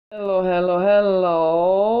Hello, hello,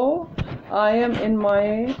 hello. I am in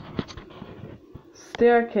my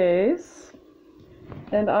staircase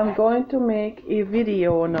and I'm going to make a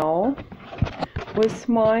video now with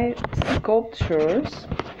my sculptures.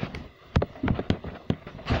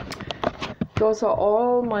 Those are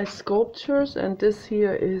all my sculptures, and this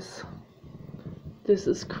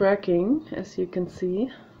is cracking, as you can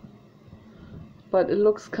see, but it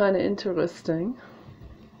looks kind of interesting.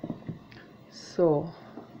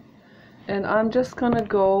 And I'm just gonna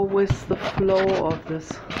go with the flow of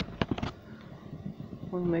this.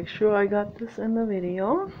 Want to make sure I got this in the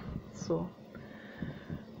video. So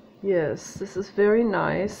yes, this is very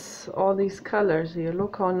nice. All these colors here,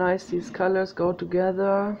 look how nice these colors go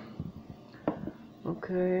together.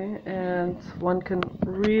 Okay, and one can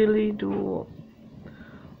really do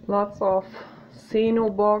lots of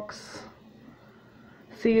box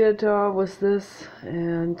theater with this,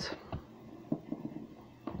 and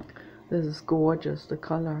this is gorgeous. The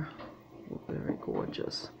color, very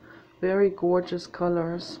gorgeous. Very gorgeous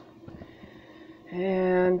colors.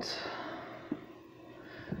 And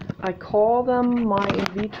I call them my in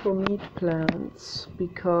vitro meat plants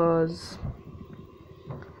because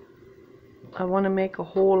I want to make a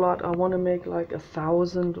whole lot. I want to make like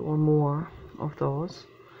 1,000 or more of those.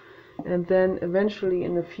 And then eventually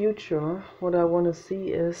in the future, what I want to see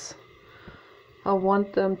is I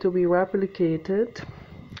want them to be replicated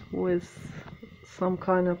with some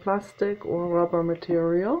kind of plastic or rubber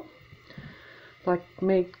material, like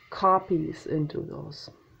make copies into those,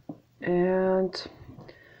 and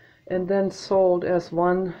then sold as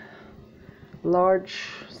one large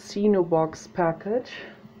box package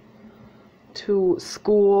to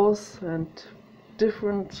schools and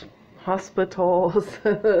different hospitals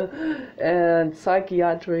and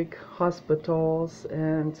psychiatric hospitals,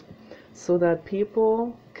 and so that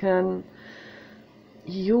people can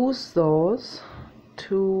use those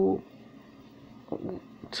to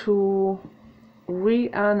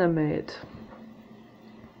reanimate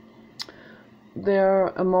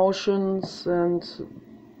their emotions and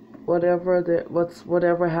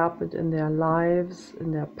whatever happened in their lives,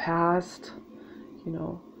 in their past,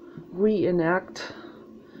 reenact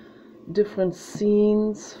different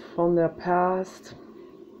scenes from their past.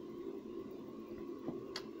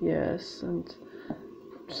 Yes, and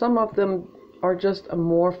some of them are just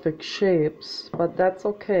amorphic shapes, but that's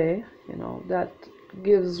okay, that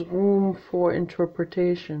gives room for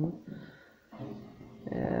interpretation.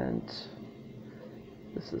 And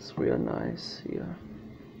this is real nice here.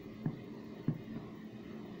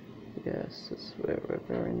 Yes, it's very,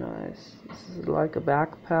 very nice. This is like a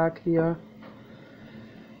backpack here,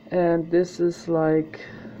 and this is like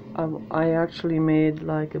I actually made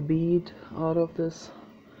like a bead out of this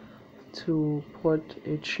to put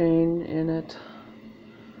a chain in it,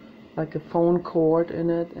 like a phone cord in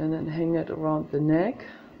it, and then hang it around the neck,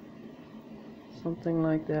 something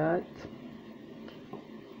like that.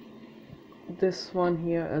 This one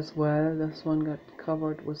here as well, this one got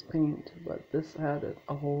covered with paint, but this had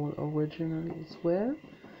a hole originally as well.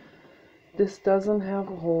 This doesn't have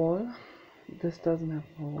a hole. This doesn't have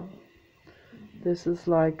a hole. This is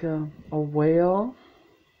like a whale,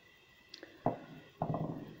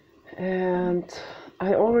 and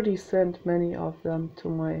I already sent many of them to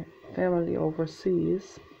my family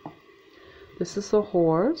overseas. This is a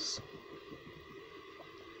horse.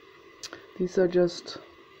 These are just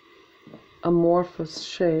amorphous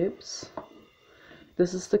shapes.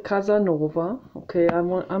 This is the Casanova. Okay, I'm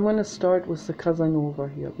going to start with the Casanova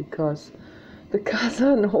here, because the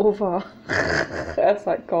Casanova, as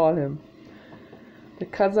I call him, the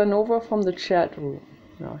Casanova from the chat room.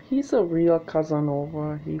 Now, he's a real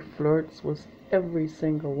Casanova. He flirts with every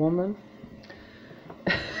single woman.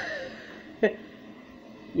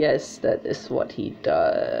 Yes, that is what he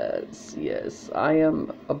does. Yes, I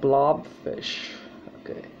am a blobfish.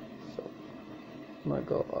 Okay, so I'm gonna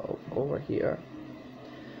go over here.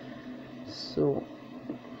 So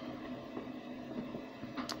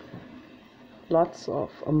lots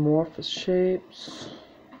of amorphous shapes.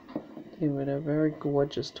 They're very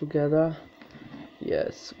gorgeous together.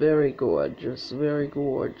 Yes, very gorgeous, very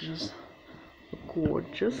gorgeous,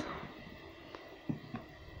 gorgeous.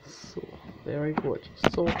 So very gorgeous.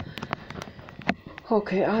 So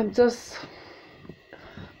okay, I'm just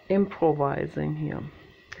improvising here.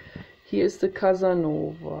 Here's the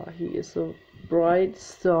Casanova. He is a bright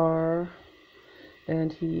star,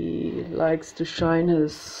 and he likes to shine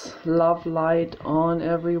his love light on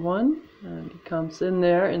everyone. And he comes in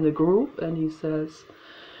there in the group and he says,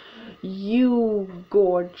 "You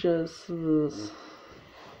gorgeous,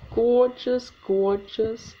 gorgeous,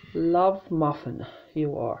 gorgeous love muffin.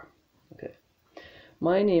 You are. Okay.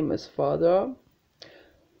 My name is Father.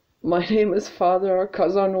 My name is Father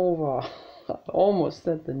Casanova. I almost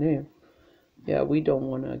said the name. Yeah, we don't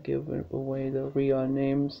want to give away the real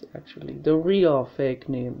names, actually. The real fake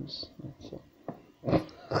names. So.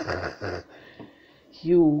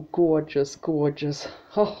 You gorgeous, gorgeous.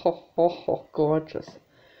 Ho, ho, ho, ho, gorgeous.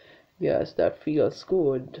 Yes, that feels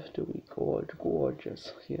good to be called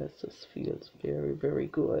gorgeous. Yes, this feels very, very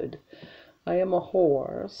good. I am a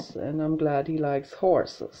horse, and I'm glad he likes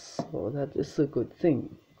horses, so that is a good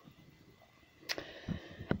thing.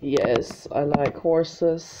 Yes, I like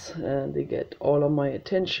horses, and they get all of my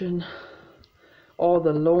attention. All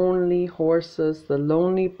the lonely horses, the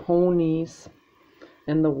lonely ponies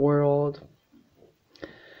in the world,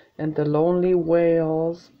 and the lonely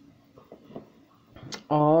whales,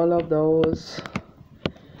 all of those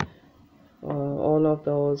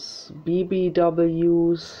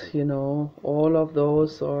BBWs, you know, all of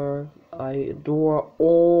those are, I adore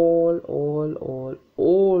all.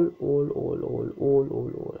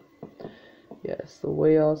 Yes, the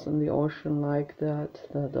whales in the ocean like that,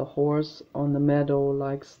 the horse on the meadow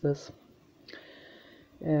likes this,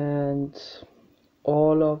 and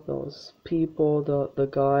all of those people, the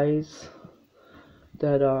guys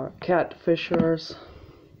that are catfishers,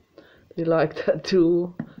 they like that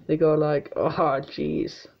too. They go like, oh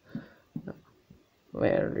jeez,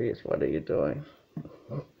 man, Reese, what are you doing?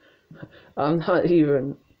 I'm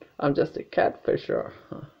just a catfisher.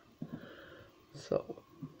 So,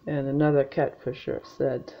 and another catfisher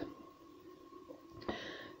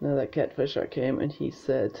came and he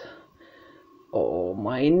said, oh,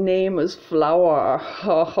 my name is Flower.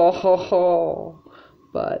 Ha ha ha ha.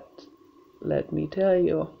 But let me tell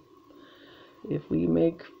you, if we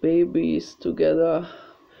make babies together,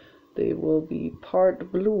 they will be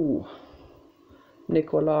part blue,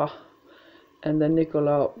 Nicola. And then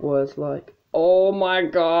Nicola was like, oh my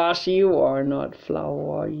gosh, you are not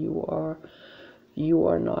Flower, you are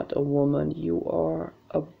not a woman, you are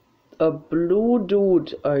a blue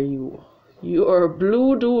dude, are you? You are a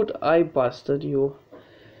blue dude. I busted you.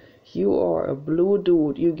 You are a blue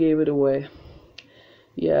dude. You gave it away.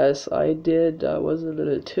 Yes, I did. I was a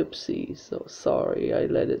little tipsy, so sorry I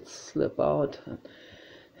let it slip out.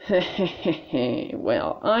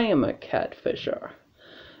 Well, I am a catfisher.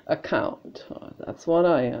 A count. That's what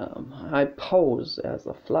I am. I pose as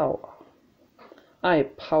a flower. I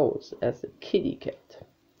pose as a kitty cat.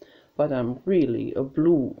 But I'm really a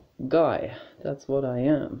blue guy. That's what I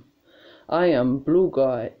am. I am blue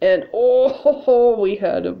guy. And we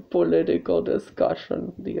had a political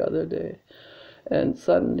discussion the other day. And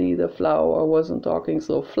suddenly the flower wasn't talking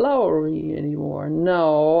so flowery anymore.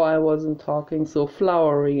 No, I wasn't talking so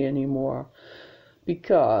flowery anymore.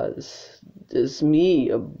 Because it's me,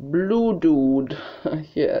 a blue dude.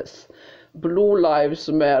 Yes. Blue lives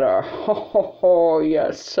matter.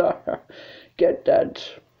 Yes, sir. Get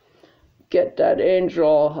that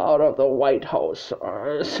angel out of the White House.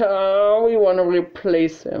 So we want to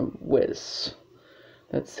replace him with,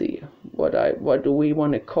 let's see, what do we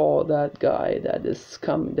want to call that guy that is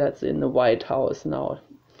coming, that's in the White House now?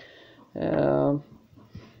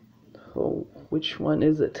 Which one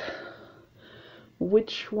is it?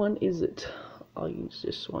 Which one is it? I'll use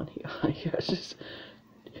this one here. Yes,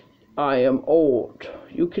 I am old.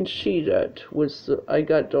 You can see that I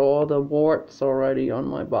got all the warts already on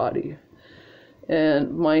my body.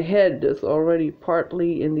 And my head is already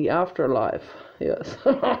partly in the afterlife. Yes.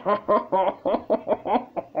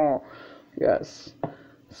 Yes.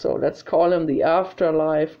 So let's call him the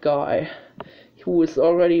afterlife guy, who is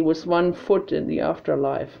already with 1 foot in the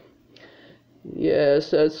afterlife.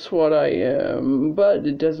 Yes, that's what I am. But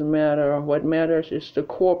it doesn't matter. What matters is the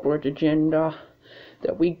corporate agenda,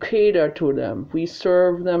 that we cater to them. We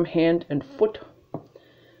serve them hand and foot.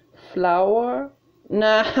 Flower?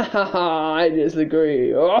 Nah, I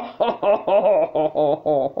disagree.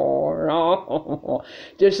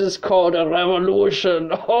 This is called a revolution.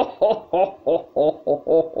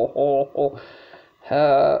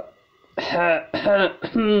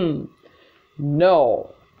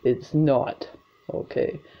 No, it's not.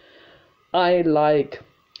 Okay. I like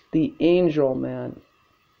the Angel Man.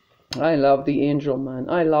 I love the Angel Man.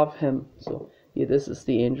 I love him. So, yeah, this is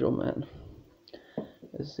the Angel Man.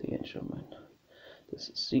 This is the Angel Man. This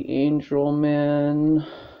is the Angel Man.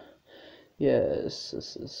 Yes,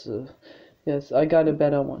 this is, yes, I got a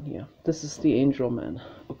better one here. This is the Angel Man.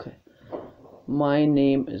 Okay. My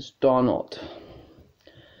name is Donald.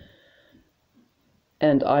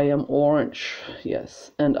 And I am orange.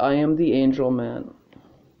 Yes, and I am the Angel Man.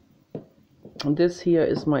 And this here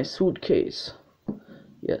is my suitcase.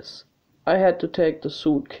 Yes, I had to take the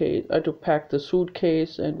suitcase. I had to pack the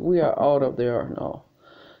suitcase, and we are out of there now.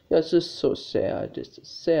 Yes, it's so sad. It's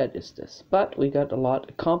sad is this, but we got a lot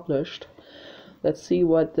accomplished. Let's see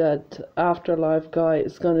what that afterlife guy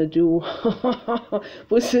is gonna do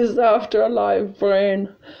with his afterlife brain.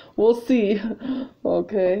 We'll see.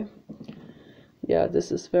 Okay. Yeah,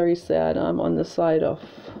 this is very sad. I'm on the side of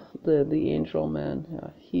the angel man. Yeah,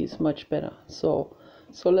 he's much better. So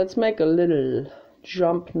let's make a little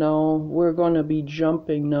jump now. We're gonna be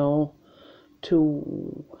jumping now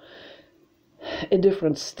to a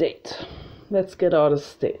different state. Let's get out of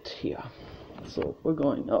state here. So we're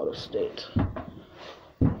going out of state.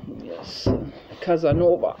 Yes,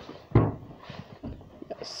 Casanova.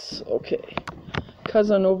 Yes, okay.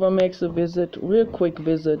 Casanova makes a visit, real quick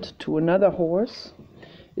visit to another horse.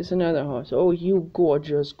 It's another horse. Oh, you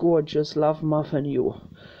gorgeous, gorgeous love muffin, you.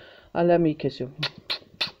 Let me kiss you.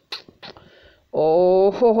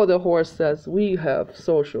 Oh, the horse says, we have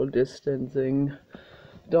social distancing.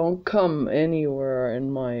 Don't come anywhere in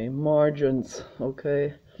my margins,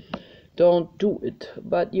 okay? Don't do it.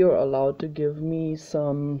 But you're allowed to give me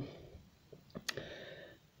some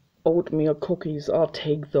oatmeal cookies. I'll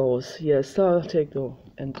take those. Yes, I'll take those.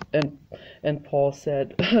 And Paul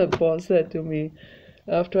said, Paul said to me,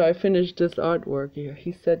 after I finished this artwork here,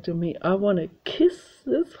 he said to me, I want to kiss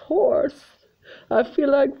this horse. I feel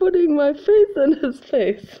like putting my face in his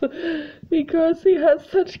face because he has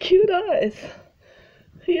such cute eyes.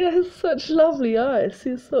 He has such lovely eyes.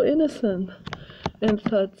 He's so innocent and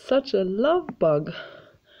such a love bug.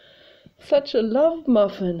 Such a love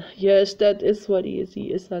muffin. Yes, that is what he is.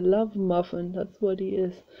 He is a love muffin. That's what he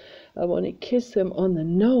is. I want to kiss him on the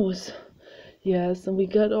nose. Yes, and we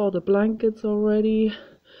got all the blankets already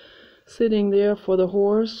sitting there for the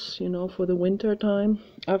horse, you know, for the winter time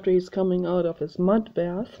after he's coming out of his mud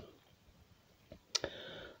bath.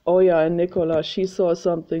 Oh yeah, and Nicola, she saw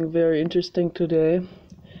something very interesting today.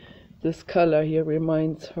 This color here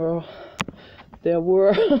reminds her. There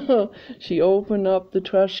were, she opened up the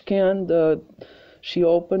trash can, she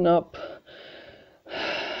opened up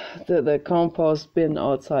the compost bin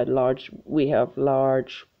outside. We have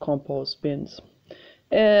large compost bins.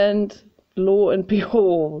 And lo and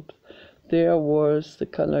behold, there was the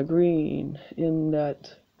color green in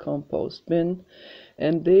that compost bin.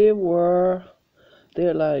 And they're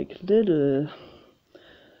like little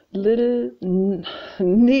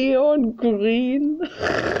neon green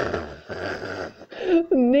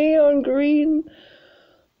neon green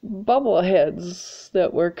bubble heads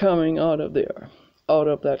that were coming out of there, out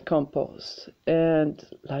of that compost. And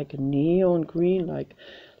like neon green, like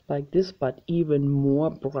this, but even more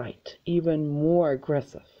bright, even more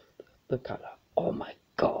aggressive, the color. Oh my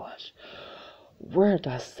gosh, where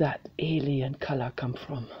does that alien color come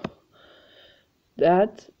from?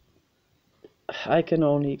 That I can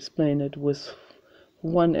only explain it with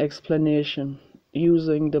one explanation,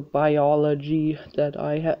 using the biology that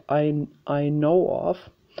I know of.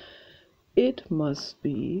 It must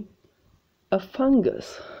be a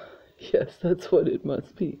fungus. Yes, that's what it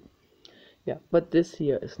must be. Yeah, but this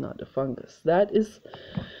here is not a fungus. That is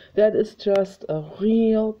just a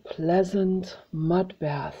real pleasant mud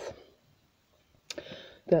bath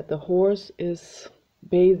that the horse is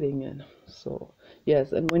bathing in. So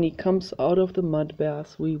yes, and when he comes out of the mud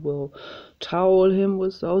bath, we will towel him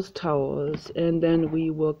with those towels, and then we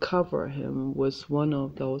will cover him with one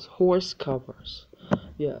of those horse covers.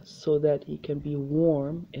 Yes, so that he can be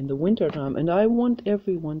warm in the winter time. And I want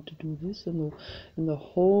everyone to do this in the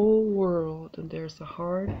whole world. And there's a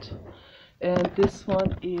heart. And this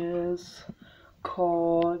one is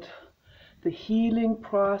called The Healing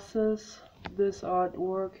Process. This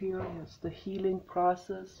artwork here is the healing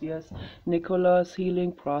process. Yes, Nicola's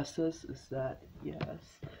healing process is that.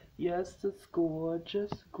 Yes, it's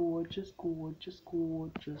gorgeous, gorgeous, gorgeous,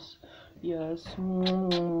 gorgeous. Yes,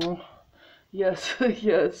 yes,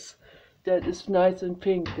 yes, that is nice and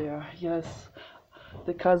pink there. Yes,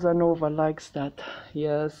 the Casanova likes that.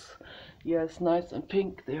 Yes, yes, nice and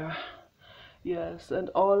pink there. Yes, and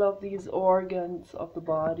all of these organs of the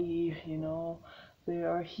body, you know, they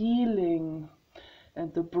are healing,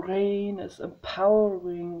 and the brain is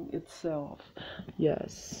empowering itself.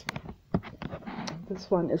 Yes.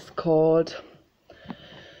 This one is called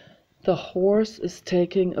The Horse is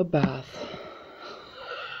Taking a Bath.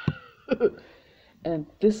 And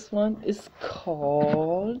this one is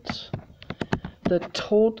called The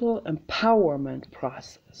Total Empowerment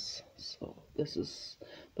Process. So this is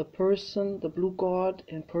the person, the blue god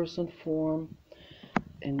in person form,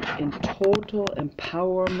 in total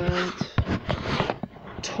empowerment,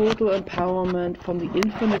 total empowerment from the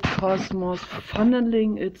infinite cosmos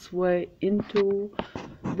funneling its way into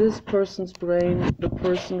this person's brain, the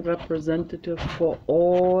person representative for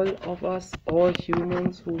all of us, all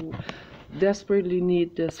humans who desperately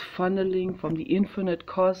need this funneling from the infinite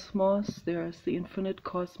cosmos. There's the infinite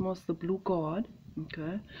cosmos, the blue God,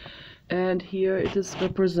 okay? And here it is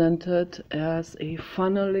represented as a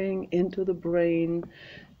funneling into the brain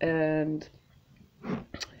and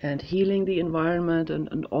healing the environment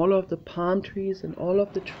and all of the palm trees and all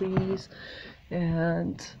of the trees,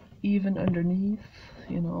 and even underneath,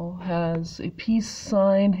 you know, has a peace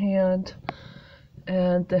sign hand,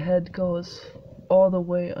 and the head goes all the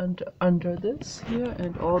way under this here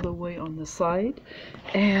and all the way on the side.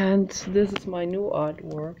 And this is my new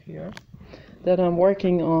artwork here that I'm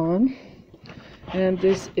working on, and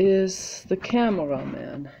this is the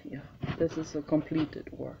cameraman. Yeah, this is a completed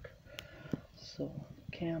work. So,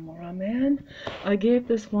 cameraman. I gave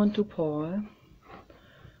this one to Paul.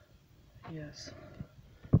 Yes,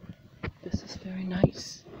 this is very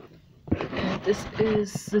nice. And this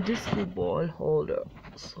is the disco ball holder.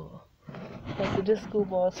 So, but the disco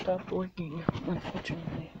ball stopped working,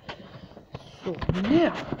 unfortunately. So now we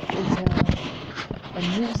have a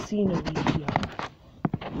new scenery here.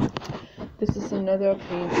 This is another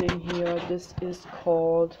painting here. This is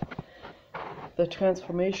called the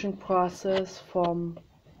transformation process from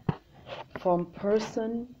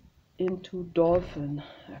person into dolphin,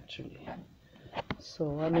 actually.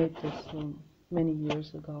 So I made this many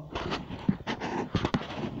years ago.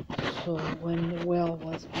 So when the well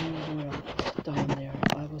was being drilled down there,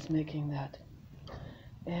 I was making that.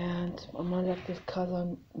 And I'm gonna let this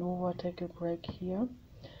Casanova take a break here.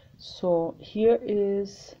 So here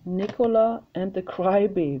is Nicola and the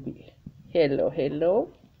crybaby. Hello, hello.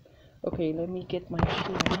 Okay, let me get my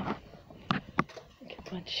chair.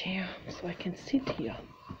 Get my chair so I can sit here.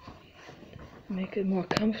 Make it more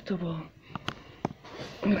comfortable.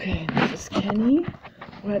 Okay, this is Kenny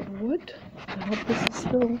Redwood. I hope this is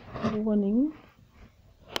still running.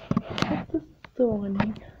 I hope this is still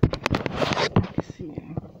running. Let me see.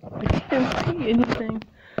 I can't see anything.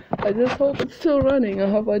 I just hope it's still running. I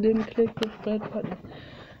hope I didn't click the red button.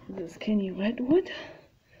 This is Kenny Redwood.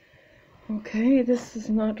 Okay, this is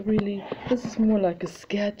not really, this is more like a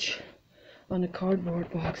sketch on a cardboard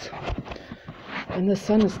box. And the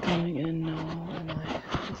sun is coming in now, and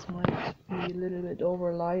this might be a little bit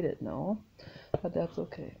overlighted now, but that's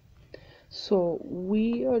okay. So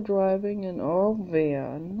we are driving in our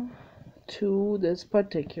van to this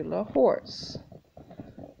particular horse.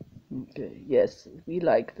 Okay, yes, we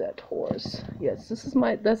like that horse. Yes,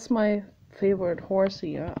 that's my favorite horse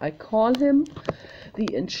here. I call him the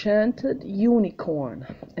Enchanted Unicorn,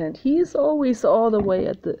 and he's always all the way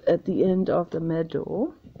at the end of the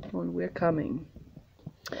meadow when we're coming.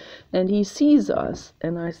 And he sees us,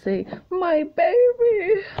 and I say, my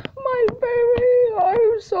baby,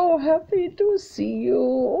 I'm so happy to see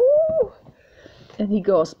you. And he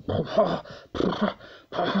goes,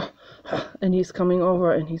 and he's coming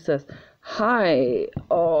over and he says, hi,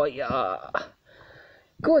 oh yeah,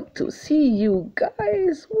 good to see you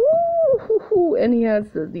guys. Woo-hoo-hoo. And he has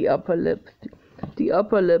the upper lip. The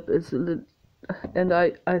upper lip is a little, and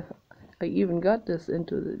I even got this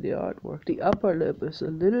into the artwork. The upper lip is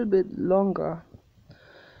a little bit longer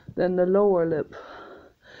than the lower lip.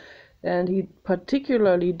 And he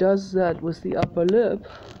particularly does that with the upper lip,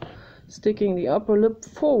 sticking the upper lip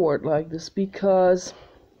forward like this, because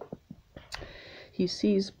he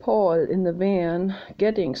sees Paul in the van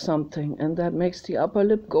getting something, and that makes the upper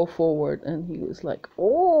lip go forward. And he was like,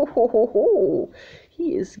 oh, ho, ho, ho.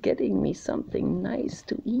 He is getting me something nice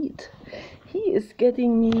to eat. He is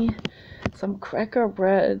getting me some cracker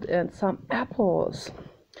bread and some apples.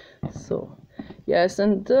 So, yes,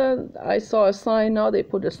 and I saw a sign. Now they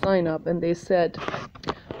put a sign up, and they said,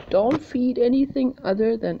 don't feed anything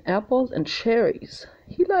other than apples and cherries.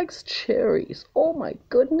 He likes cherries. Oh my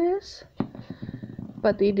goodness.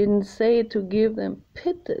 But they didn't say to give them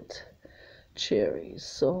pitted cherries.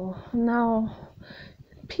 So now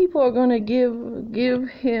people are gonna give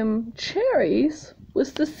him cherries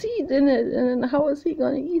with the seed in it, and how is he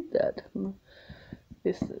gonna eat that?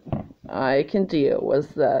 I can deal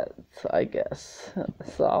with that, I guess.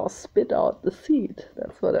 So I'll spit out the seed.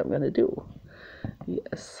 That's what I'm gonna do.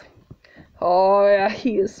 Yes. Oh yeah,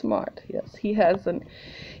 he is smart. Yes, he has an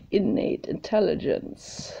innate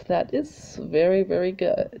intelligence that is very, very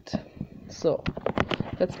good. So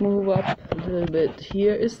let's move up a little bit.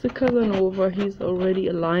 Here is the Casanova. He's already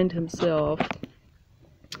aligned himself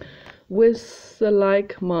with the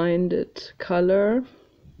like-minded color.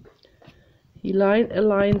 He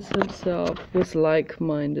aligns himself with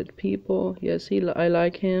like-minded people. Yes, I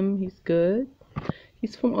like him. He's good.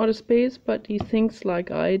 He's from outer space, but he thinks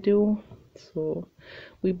like I do. So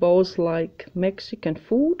we both like Mexican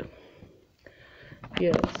food.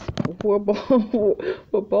 Yes, we're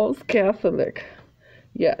both Catholic.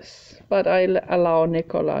 Yes, but I allow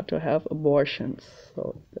Nicola to have abortions.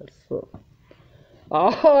 So that's Oh,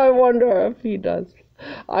 I wonder if he does.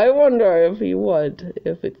 I wonder if he would,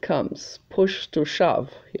 if it comes push to shove,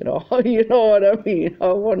 you know what I mean.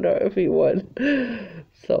 I wonder if he would.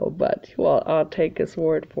 So, but well, I'll take his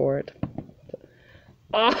word for it.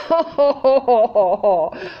 Oh,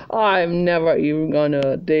 I'm never even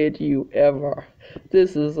gonna date you ever.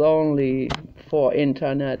 This is only for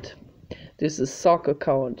internet. This is sock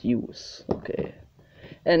account use, okay,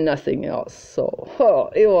 and nothing else. So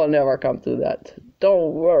it will never come to that.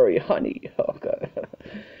 Don't worry, honey. Okay.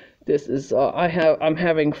 This is I'm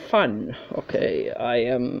having fun. Okay, I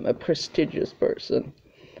am a prestigious person.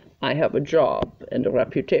 I have a job and a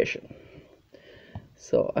reputation.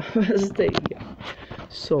 So I must stay here.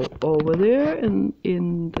 So over there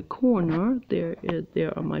in the corner, there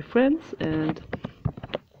are my friends, and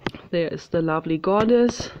there is the lovely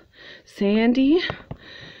goddess Sandy,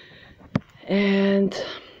 and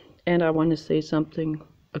I want to say something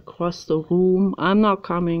across the room. I'm not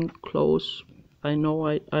coming close. I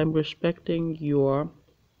know I'm respecting your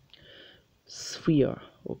sphere.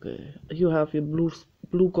 Okay, you have your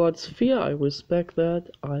blue god sphere. I respect that.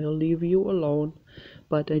 I'll leave you alone.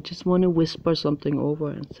 But I just want to whisper something over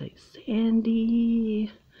and say,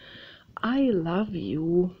 Sandy, I love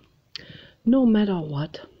you no matter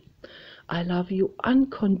what. I love you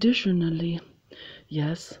unconditionally.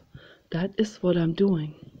 Yes, that is what I'm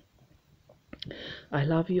doing. I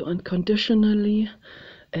love you unconditionally,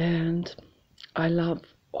 and I love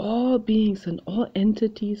all beings and all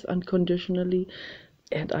entities unconditionally.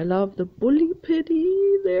 And I love the bully pity.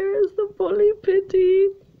 There's the bully pity.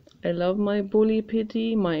 I love my bully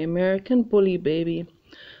pity, my American bully baby.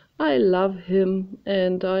 I love him,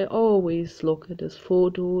 and I always look at his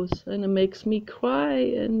photos, and it makes me cry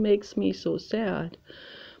and makes me so sad.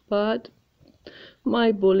 But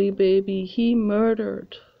my bully baby, he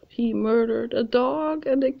murdered a dog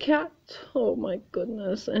and a cat. Oh my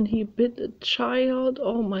goodness. And he bit a child.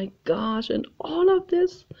 Oh my gosh. And all of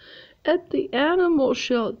this at the animal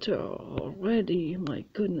shelter already. My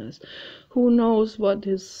goodness. Who knows what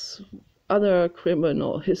his other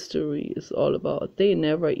criminal history is all about. They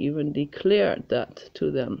never even declared that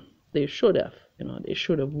to them. They should have. They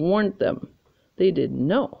should have warned them. They didn't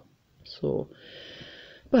know. So,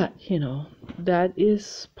 but, that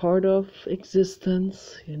is part of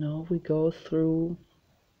existence. We go through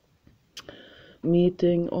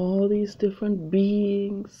meeting all these different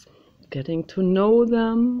beings, getting to know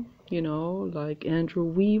them, like Andrew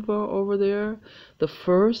Weaver over there,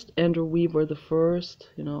 Andrew Weaver the first,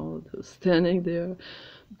 standing there,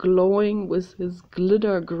 glowing with his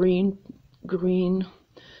glitter green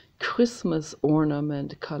Christmas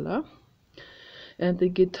ornament color. And the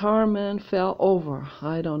guitar man fell over.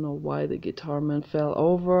 I don't know why the guitar man fell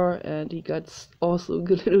over, and he got also a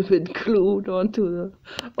little bit glued onto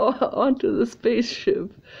the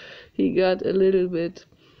spaceship. He got a little bit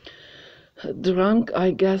drunk,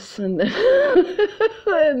 I guess, and then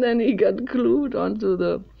and then he got glued onto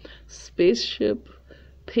the spaceship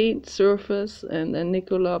paint surface, and then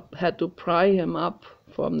Nicola had to pry him up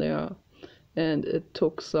from there, and it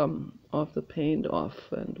took some of the paint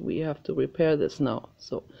off, and we have to repair this now.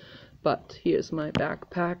 So, but here's my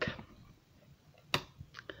backpack.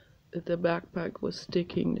 The backpack was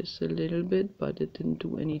sticking just a little bit, but it didn't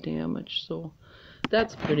do any damage, so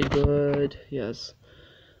that's pretty good. Yes,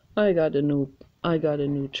 I got a new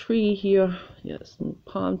tree here. Yes, new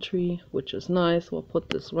palm tree, which is nice. We'll put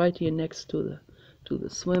this right here next to the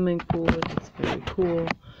swimming pool. It's very cool.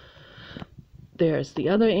 There's the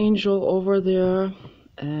other angel over there,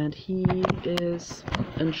 and he is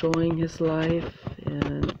enjoying his life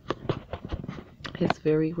and his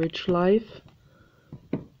very rich life,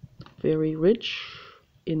 very rich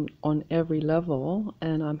on every level,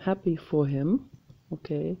 and I'm happy for him.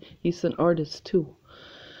 Okay, he's an artist too.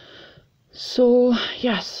 So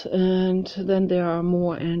yes, and then there are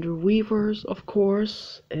more Andrew Weavers, of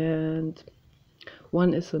course, and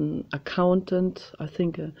one is an accountant. I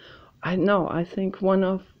think one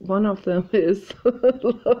of them is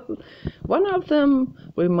one of them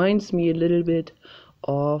reminds me a little bit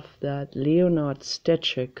of that Leonard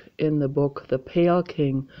Stechik in the book The Pale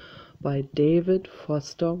King by David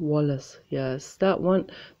Foster Wallace. Yes, the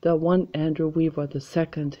one Andrew Weaver the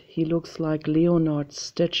second. He looks like Leonard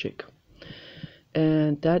Stechik.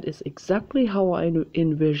 And that is exactly how I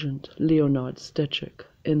envisioned Leonard Stechik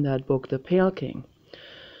in that book, The Pale King.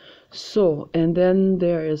 So, and then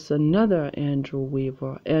there is another Andrew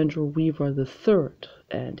Weaver the third,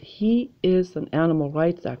 and he is an animal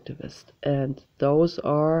rights activist, and those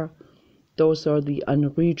are the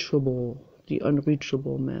unreachable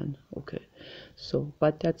men. Okay, so,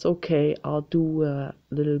 but that's okay. I'll do a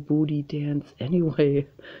little booty dance anyway.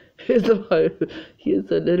 Here's a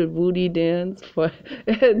little booty dance for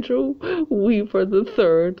Andrew Weaver the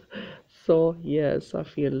third. So yes, I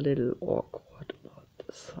feel a little awkward about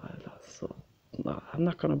this. So no, I'm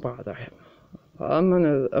not gonna bother him. I'm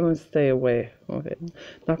gonna stay away. Okay,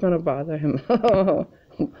 not gonna bother him.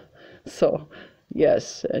 So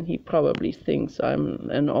yes, and he probably thinks I'm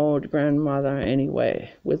an old grandmother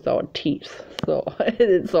anyway, without teeth. So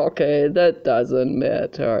it's okay. That doesn't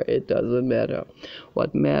matter. It doesn't matter.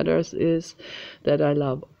 What matters is that I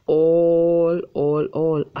love all.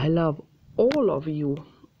 I love all of you.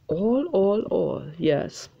 All.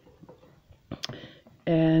 Yes.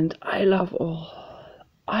 And I love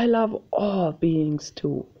all beings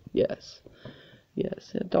too. Yes.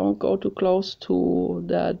 Yes, don't go too close to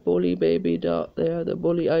that bully baby there. The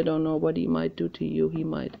bully, I don't know what he might do to you.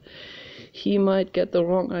 He might get the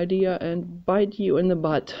wrong idea and bite you in the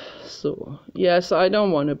butt. So, yes, I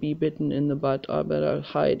don't want to be bitten in the butt. I better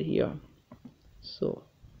hide here. So,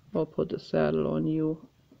 I'll put the saddle on you.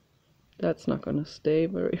 That's not going to stay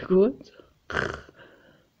very good.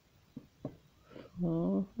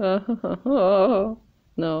 Oh.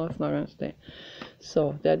 No, it's not going to stay.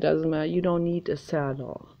 So that doesn't matter. You don't need a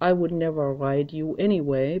saddle. I would never ride you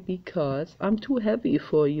anyway because I'm too heavy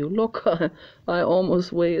for you. Look, I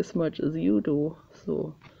almost weigh as much as you do.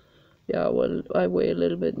 So yeah, well, I weigh a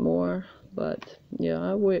little bit more, but yeah,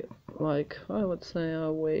 I weigh, like, I would say I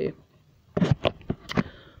weigh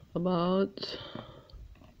about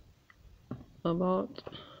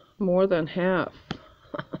more than half.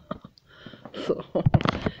 So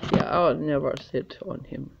yeah, I would never sit on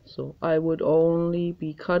him. So I would only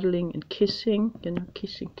be cuddling and kissing,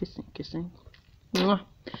 kissing. Mwah.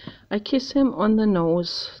 I kiss him on the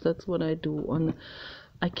nose. That's what I do.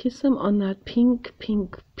 I kiss him on that pink,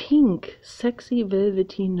 sexy,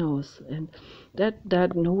 velvety nose, and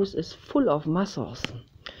that nose is full of muscles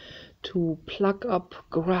to pluck up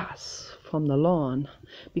grass from the lawn,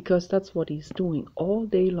 because that's what he's doing all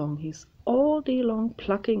day long. He's all day long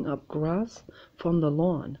plucking up grass from the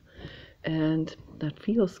lawn, and that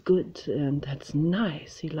feels good, and that's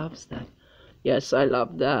nice. He loves that. Yes, I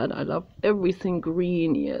love that. I love everything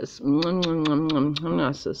green. Yes,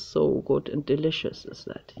 this is so good and delicious. Is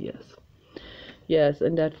that? Yes,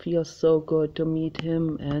 and that feels so good to meet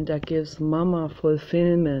him, and that gives Mama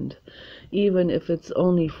fulfillment, even if it's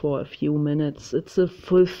only for a few minutes. It's a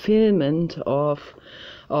fulfillment of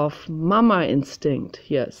Mama instinct.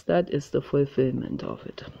 Yes, that is the fulfillment of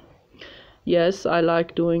it. Yes, I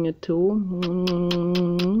like doing it too.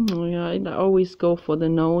 Yeah, I always go for the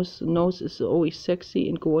nose. The nose is always sexy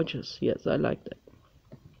and gorgeous. Yes, I like that.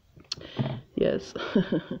 Yes.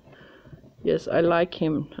 Yes, I like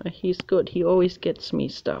him. He's good. He always gets me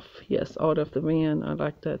stuff. Yes, out of the van. I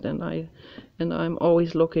like that, and I'm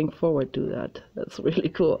always looking forward to that. That's really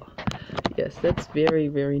cool. Yes, that's very,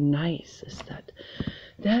 very nice.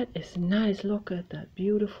 That is nice. Look at that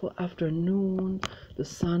beautiful afternoon. The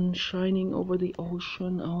sun shining over the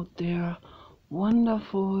ocean out there.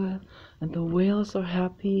 Wonderful. And the whales are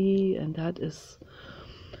happy, and that's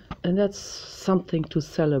something to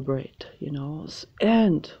celebrate, you know.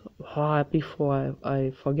 And before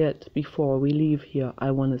I forget, before we leave here,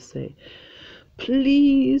 I want to say,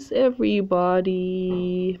 please,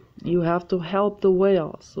 everybody, you have to help the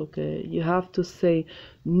whales, okay? You have to say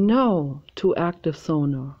no to active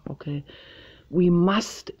sonar, okay? We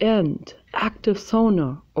must end active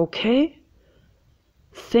sonar, okay?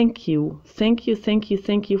 Thank you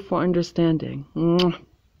for understanding.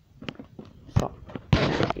 So,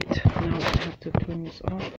 now I have to turn this off.